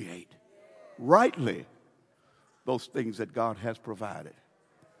appreciate rightly those things that God has provided.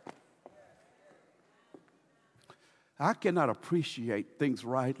 I cannot appreciate things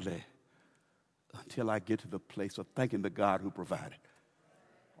rightly until I get to the place of thanking the God who provided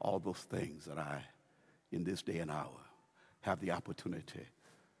all those things that I, in this day and hour, have the opportunity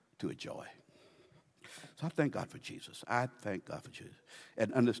to enjoy. So I thank God for Jesus. I thank God for Jesus.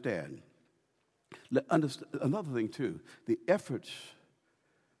 And understand another thing too, the efforts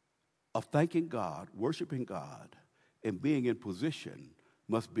of thanking God, worshiping God, and being in position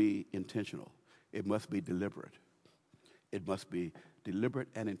must be intentional. It must be deliberate. It must be deliberate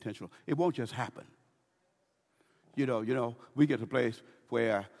and intentional. It won't just happen. You know, we get to a place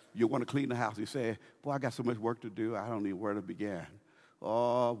where you want to clean the house. You say, boy, I got so much work to do, I don't know where to begin.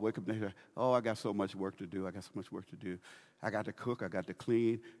 Oh, wake up later. Oh, I got so much work to do. I got to cook. I got to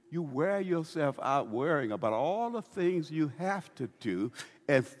clean. You wear yourself out worrying about all the things you have to do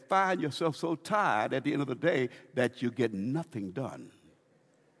and find yourself so tired at the end of the day that you get nothing done.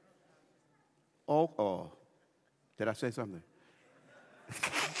 Oh, did I say something?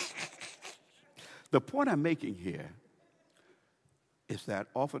 The point I'm making here is that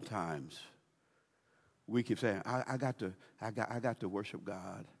oftentimes We keep saying, I got to worship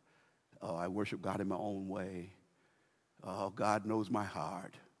God. Oh, I worship God in my own way. Oh, God knows my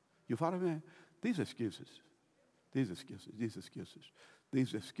heart. You follow me? These excuses.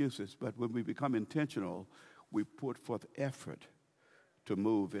 But when we become intentional, we put forth effort to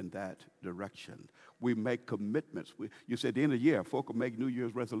move in that direction. We make commitments. You said at the end of the year, folk will make New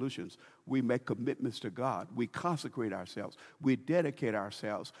Year's resolutions. We make commitments to God. We consecrate ourselves. We dedicate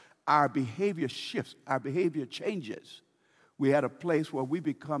ourselves. Our behavior shifts. Our behavior changes. We at a place where we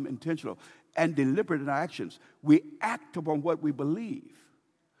become intentional and deliberate in our actions. We act upon what we believe.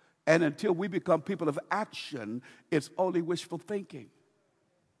 And until we become people of action, it's only wishful thinking.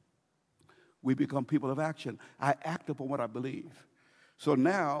 We become people of action. I act upon what I believe. So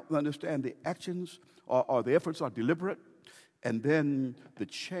now, understand the actions or the efforts are deliberate, and then the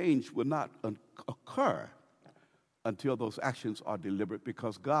change will not occur until those actions are deliberate,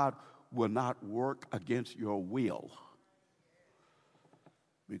 because God will not work against your will,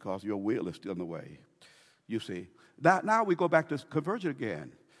 because your will is still in the way. You see. Now we go back to conversion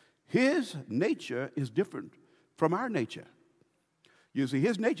again. His nature is different from our nature. You see,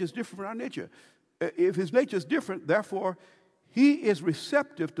 his nature is different from our nature. If his nature is different, therefore, he is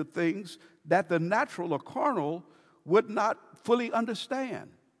receptive to things that the natural or carnal would not fully understand.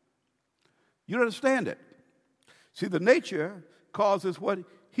 You don't understand it. See, the nature causes what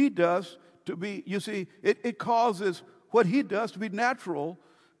he does to be, you see, it causes what he does to be natural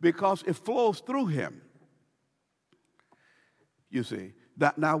because it flows through him. You see.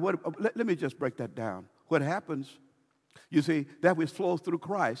 Now let me just break that down. What happens, you see, that which flows through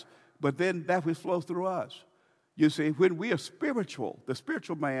Christ, but then that which flows through us. You see, when we are spiritual, the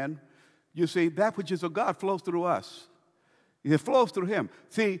spiritual man, you see, that which is of God flows through us. It flows through him.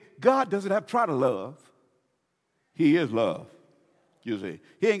 See, God doesn't have to try to love. He is love. You see,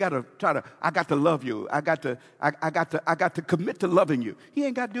 he ain't got to try to, I got to love you. I got to commit to loving you. He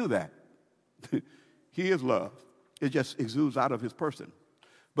ain't got to do that. He is love. It just exudes out of his person.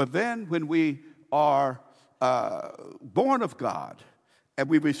 But then when we are born of God and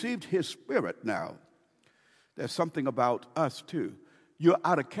we received his spirit now, there's something about us too. You're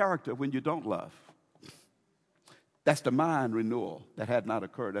out of character when you don't love. That's the mind renewal that had not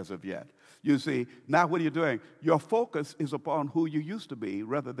occurred as of yet. You see, now what are you doing? Your focus is upon who you used to be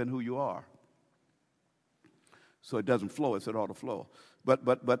rather than who you are. So it doesn't flow as it ought to flow.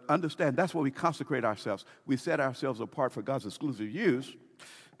 But understand, that's where we consecrate ourselves. We set ourselves apart for God's exclusive use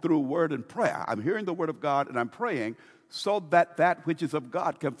through word and prayer. I'm hearing the word of God and I'm praying so that that which is of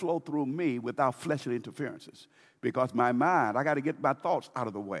God can flow through me without fleshly interferences. Because my mind, I got to get my thoughts out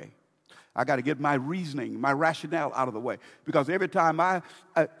of the way. I got to get my reasoning, my rationale out of the way. Because every time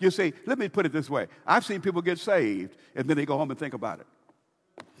you see, let me put it this way. I've seen people get saved and then they go home and think about it.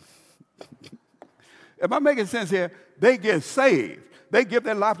 Am I making sense here? They get saved. They give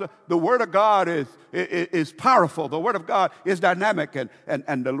their life to the Word of God is powerful. The Word of God is dynamic, and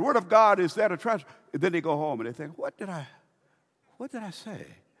the Word of God is there to transfer. Then they go home and they think, what did I say?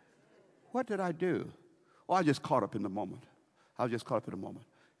 What did I do? Oh, I just caught up in the moment. I was just caught up in the moment.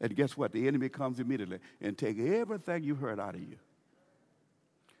 And guess what? The enemy comes immediately and take everything you heard out of you.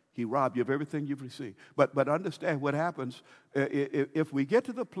 He robbed you of everything you've received. But understand what happens if we get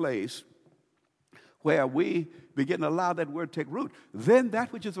to the place where we begin to allow that word to take root, then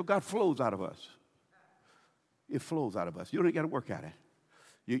that which is of God flows out of us. It flows out of us. You don't got to work at it.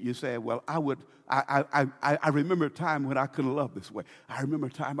 You say, well, I remember a time when I couldn't love this way. I remember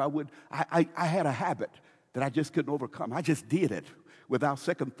a time I had a habit that I just couldn't overcome. I just did it without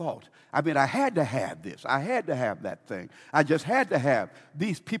second thought. I mean, I had to have this. I had to have that thing. I just had to have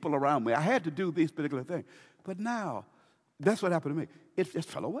these people around me. I had to do these particular things. But now, that's what happened to me. It just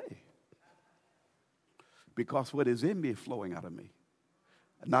fell away. Because what is in me is flowing out of me.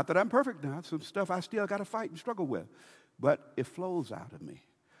 Not that I'm perfect now. Some stuff I still got to fight and struggle with. But it flows out of me.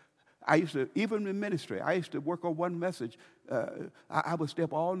 I used to, even in ministry, I used to work on one message. I would stay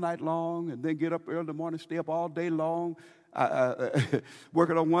up all night long and then get up early in the morning, stay up all day long,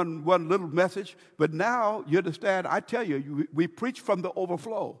 working on one little message. But now, you understand, I tell you, we preach from the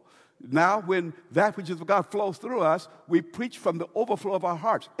overflow. Now, when that which is of God flows through us, we preach from the overflow of our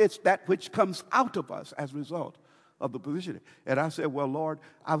hearts. It's that which comes out of us as a result of the positioning. And I said, well, Lord,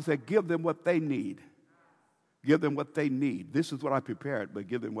 I would say, give them what they need. Give them what they need. This is what I prepared, but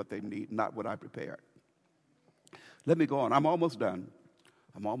give them what they need, not what I prepared. Let me go on. I'm almost done.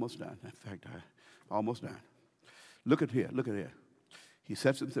 In fact, I'm almost done. Look at here. He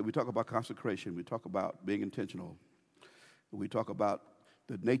sets himself. We talk about consecration. We talk about being intentional. We talk about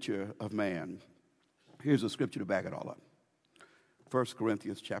the nature of man. Here's a scripture to back it all up. 1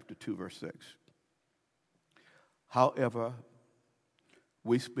 Corinthians chapter 2, verse 6. However,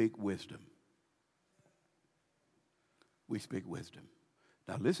 we speak wisdom. We speak wisdom.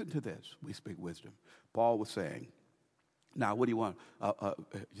 Now listen to this. We speak wisdom. Paul was saying, now what do you want?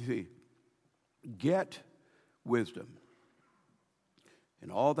 You see, get wisdom. In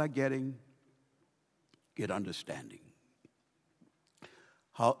all that getting, get understanding.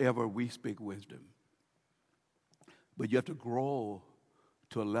 However, we speak wisdom. But you have to grow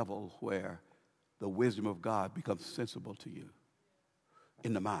to a level where the wisdom of God becomes sensible to you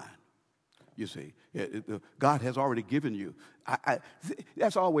in the mind. You see, God has already given you.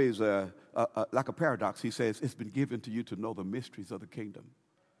 That's always like a paradox. He says, it's been given to you to know the mysteries of the kingdom.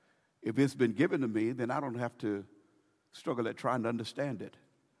 If it's been given to me, then I don't have to struggle at trying to understand it.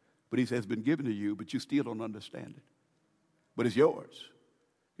 But he says, it's been given to you, but you still don't understand it. But it's yours.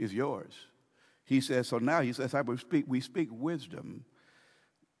 It's yours. He says, so now he says, we speak wisdom,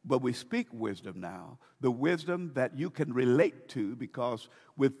 but we speak wisdom now, the wisdom that you can relate to, because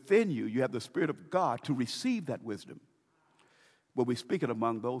within you, you have the Spirit of God to receive that wisdom. But we speak it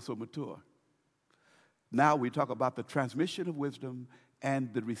among those who are mature. Now we talk about the transmission of wisdom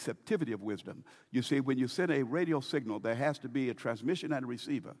and the receptivity of wisdom. You see, when you send a radio signal, there has to be a transmission and a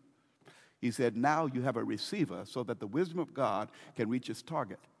receiver. He said, now you have a receiver so that the wisdom of God can reach its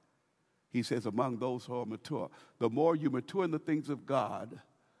target. He says, among those who are mature. The more you mature in the things of God,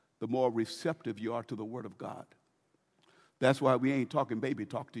 the more receptive you are to the Word of God. That's why we ain't talking baby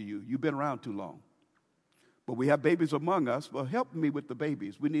talk to you. You've been around too long. But we have babies among us. Well, help me with the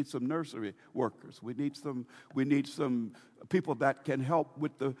babies. We need some nursery workers. We need some people that can help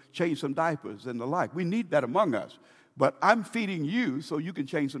with the change some diapers and the like. We need that among us. But I'm feeding you so you can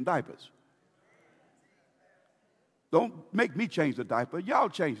change some diapers. Don't make me change the diaper. Y'all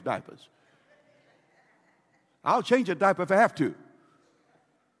change diapers. I'll change a diaper if I have to.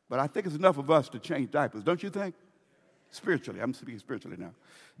 But I think it's enough of us to change diapers, don't you think? Spiritually. I'm speaking spiritually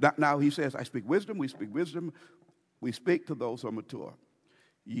now. Now he says, I speak wisdom, we speak to those who are mature.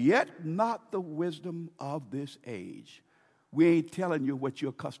 Yet not the wisdom of this age. We ain't telling you what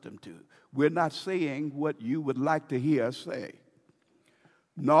you're accustomed to. We're not saying what you would like to hear us say.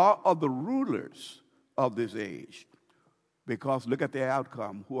 Nor of the rulers of this age. Because look at the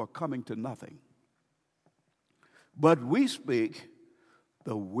outcome, who are coming to nothing. But we speak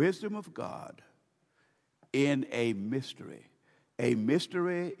the wisdom of God in a mystery. A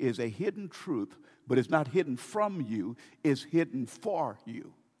mystery is a hidden truth, but it's not hidden from you, it's hidden for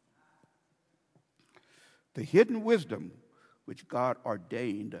you. The hidden wisdom which God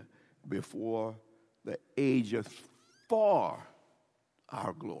ordained before the ages for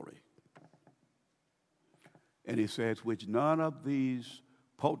our glory. And he says, which none of these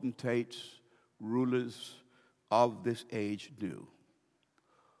potentates, rulers of this age knew.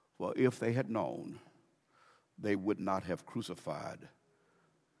 For if they had known, they would not have crucified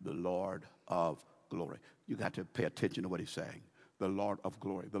the Lord of glory. You got to pay attention to what he's saying. The Lord of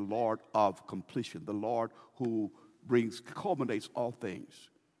glory, the Lord of completion, the Lord who culminates all things.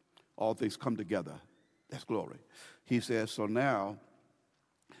 All things come together. That's glory. He says, so now,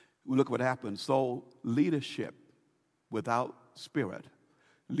 look what happens. So leadership without spirit,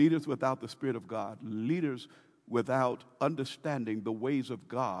 leaders without the Spirit of God, leaders without understanding the ways of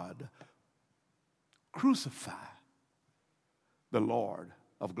God, crucify the Lord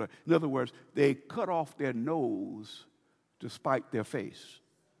of glory. In other words, they cut off their nose to spite their face.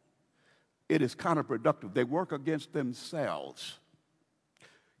 It is counterproductive. They work against themselves.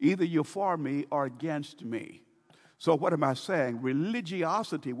 Either you're for me or against me. So what am I saying?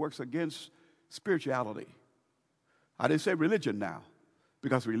 Religiosity works against spirituality. I didn't say religion now,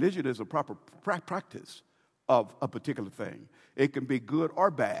 because religion is a proper practice of a particular thing. It can be good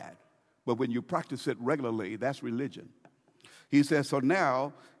or bad, but when you practice it regularly, that's religion. He says, so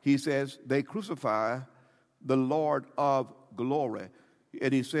now, he says, they crucify the Lord of glory.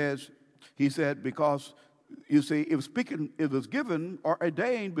 And he said, because, you see, it was given or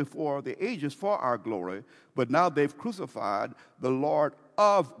ordained before the ages for our glory, but now they've crucified the Lord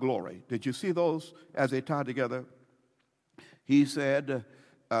of glory. Did you see those as they tie together? He said,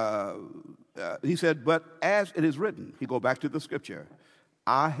 but as it is written, he go back to the scripture,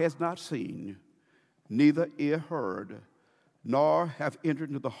 eye has not seen, neither ear heard, nor have entered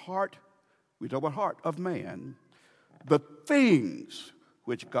into the heart, we talk about heart of man, the things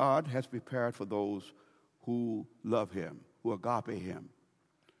which God has prepared for those who love him, who agape him.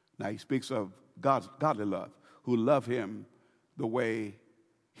 Now he speaks of God's godly love, who love him the way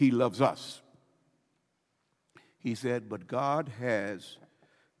he loves us. He said, but God has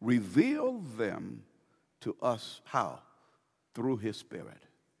revealed them to us, how? Through his Spirit.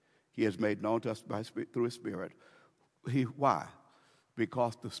 He has made known to us through his Spirit. Why?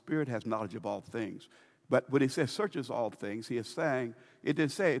 Because the Spirit has knowledge of all things. But when he says searches all things, he is saying, it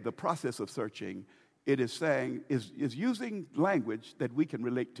didn't say the process of searching. It is saying, is using language that we can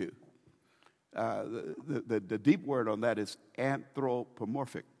relate to. The deep word on that is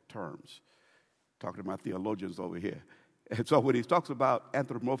anthropomorphic terms. Talking to my theologians over here. And so when he talks about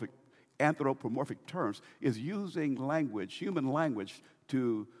anthropomorphic terms, is using language, human language,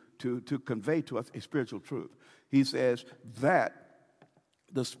 to convey to us a spiritual truth. He says that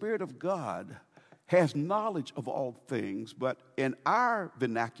the Spirit of God has knowledge of all things, but in our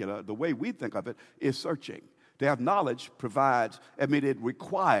vernacular, the way we think of it is searching. To have knowledge it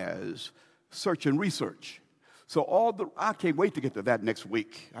requires search and research. So I can't wait to get to that next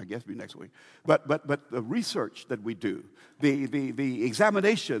week. I guess it'll be next week. But the research that we do, the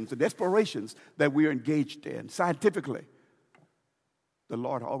examinations and explorations that we are engaged in scientifically, the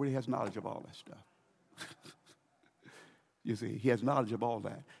Lord already has knowledge of all that stuff. You see, he has knowledge of all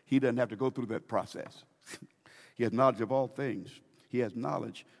that. He doesn't have to go through that process. He has knowledge of all things. He has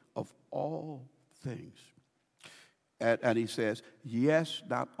knowledge of all things. And he says, yes,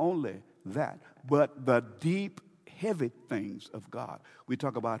 not only that, but the deep, heavy things of God. We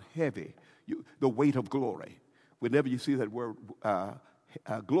talk about heavy, the weight of glory. Whenever you see that word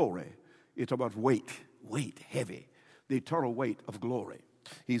glory, it's about weight, heavy, the eternal weight of glory.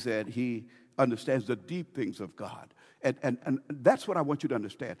 He said he understands the deep things of God. And that's what I want you to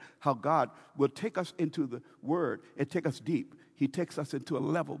understand, how God will take us into the Word and take us deep. He takes us into a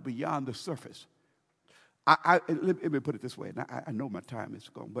level beyond the surface. Let me put it this way. Now, I know my time is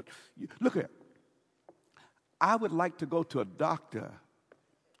gone, but look here. I would like to go to a doctor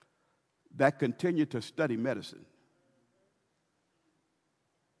that continued to study medicine.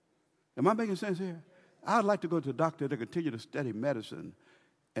 Am I making sense here? I'd like to go to a doctor that continued to study medicine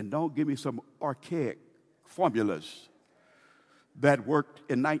and don't give me some archaic formulas that worked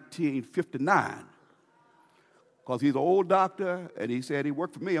in 1959. Because he's an old doctor, and he said he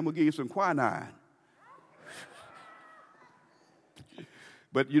worked for me. I'm going to give you some quinine.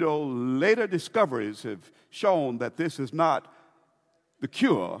 But, later discoveries have shown that this is not the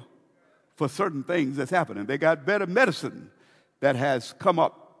cure for certain things that's happening. They got better medicine that has come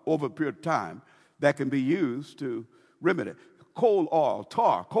up over a period of time that can be used to remedy. Coal oil,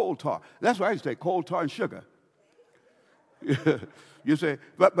 coal tar. That's why I used to say coal tar and sugar. You say,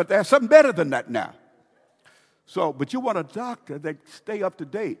 but there's something better than that now. So, but you want a doctor that stay up to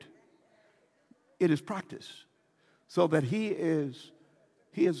date in his practice so that he is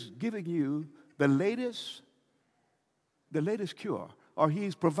giving you the latest cure, or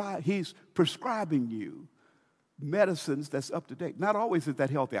he's prescribing you medicines that's up to date. Not always is that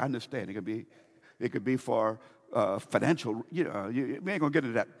healthy. I understand. It could be for financial, we ain't going to get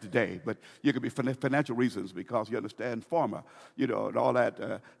into that today, but it could be financial reasons because you understand pharma, and all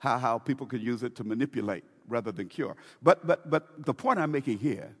that, how people can use it to manipulate rather than cure. But the point I'm making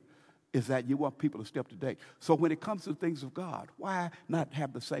here is that you want people to stay up to date. So when it comes to things of God, why not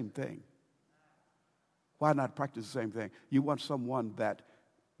have the same thing? Why not practice the same thing? You want someone that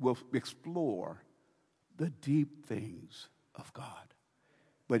will explore the deep things of God,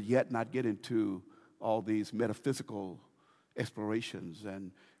 but yet not get into all these metaphysical explorations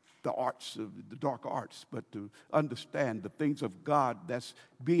and the dark arts, but to understand the things of God that's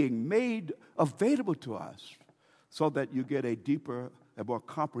being made available to us so that you get a deeper and more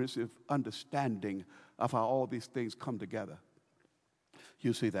comprehensive understanding of how all these things come together.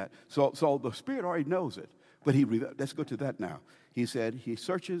 You see that? So the Spirit already knows it, but let's go to that now. He said he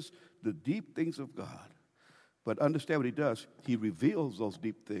searches the deep things of God, but understand what he does. He reveals those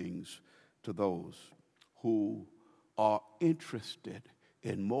deep things to those who are interested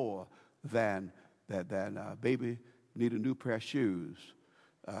in more than baby need a new pair of shoes.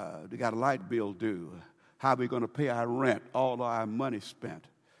 They got a light bill due. How are we going to pay our rent? All our money spent.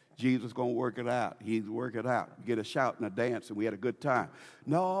 Jesus is going to work it out. He's work it out. Get a shout and a dance, and we had a good time.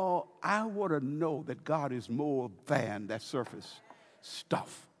 No, I want to know that God is more than that surface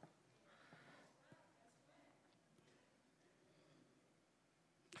stuff.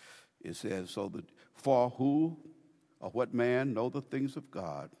 It says, for who or what man know the things of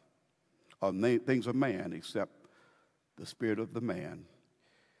God, or things of man, except the spirit of the man,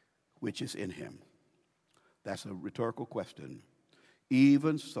 which is in him. That's a rhetorical question.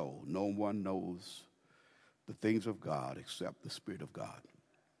 Even so, no one knows the things of God except the Spirit of God.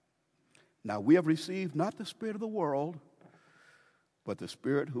 Now we have received not the spirit of the world, but the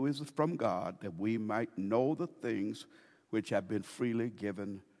Spirit who is from God, that we might know the things which have been freely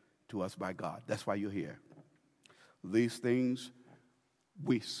given to us by God. That's why you're here. These things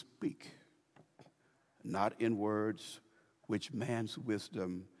we speak. not in words which man's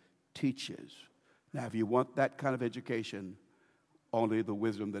wisdom teaches. Now, if you want that kind of education, only the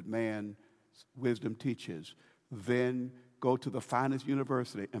wisdom that man's wisdom teaches, then go to the finest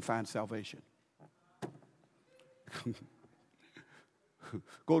university and find salvation.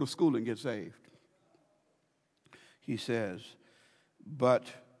 Go to school and get saved. He says, but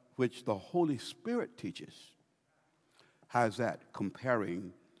which the Holy Spirit teaches. How's that?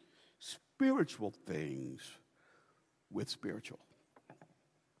 Comparing spiritual things with spiritual.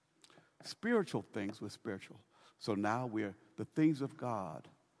 Spiritual things with spiritual. So now we're the things of God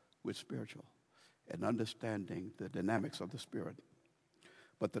with spiritual and understanding the dynamics of the Spirit.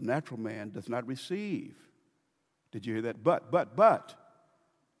 But the natural man does not receive. Did you hear that? But.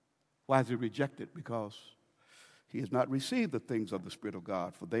 Why is he rejected? Because he has not received the things of the Spirit of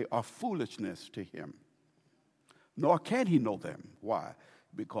God, for they are foolishness to him. Nor can he know them. Why?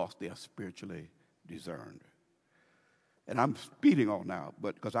 Because they are spiritually discerned. And I'm speeding on now,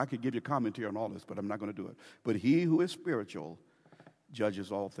 but because I could give you commentary on all this, but I'm not going to do it. But he who is spiritual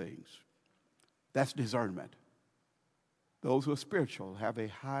judges all things. That's discernment. Those who are spiritual have a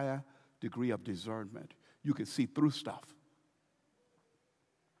higher degree of discernment. You can see through stuff.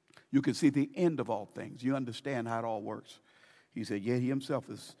 You can see the end of all things. You understand how it all works. He said, yet he himself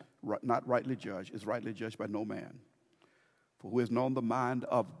is not rightly judged, is rightly judged by no man. For who has known the mind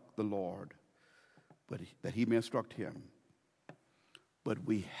of the Lord, but that he may instruct him. But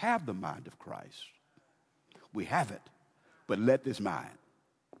we have the mind of Christ. We have it. But let this mind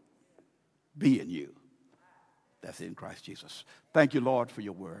be in you. That's in Christ Jesus. Thank you, Lord, for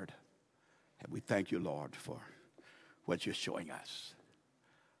your word. And we thank you, Lord, for what you're showing us.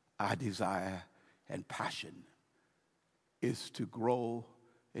 Our desire and passion is to grow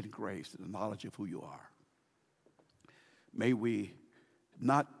in grace and the knowledge of who you are. May we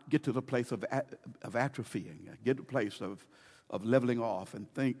not get to the place of atrophying, get to the place of leveling off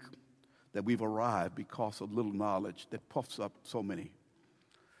and think that we've arrived because of little knowledge that puffs up so many.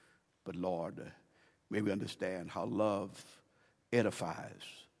 But Lord, may we understand how love edifies.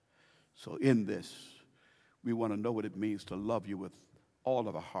 So in this, we want to know what it means to love you with all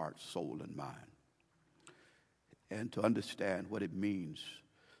of our heart, soul, and mind. And to understand what it means,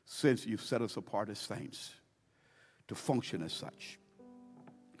 since you've set us apart as saints, to function as such.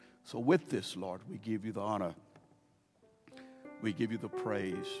 So with this, Lord, we give you the honor, we give you the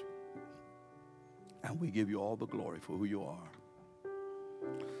praise, and we give you all the glory for who you are.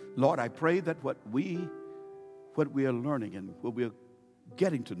 Lord, I pray that what we are learning and what we are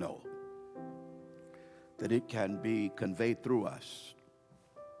getting to know, that it can be conveyed through us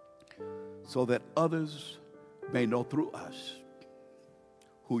so that others may know through us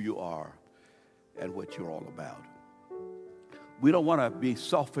who you are and what you're all about. We don't want to be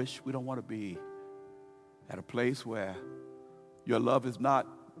selfish. We don't want to be at a place where your love is not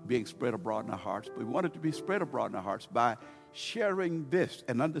being spread abroad in our hearts, but we want it to be spread abroad in our hearts by sharing this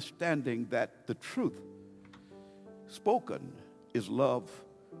and understanding that the truth spoken is love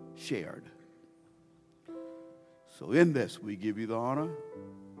shared. So in this, we give you the honor,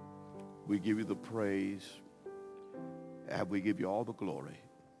 we give you the praise, and we give you all the glory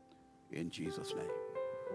in Jesus' name.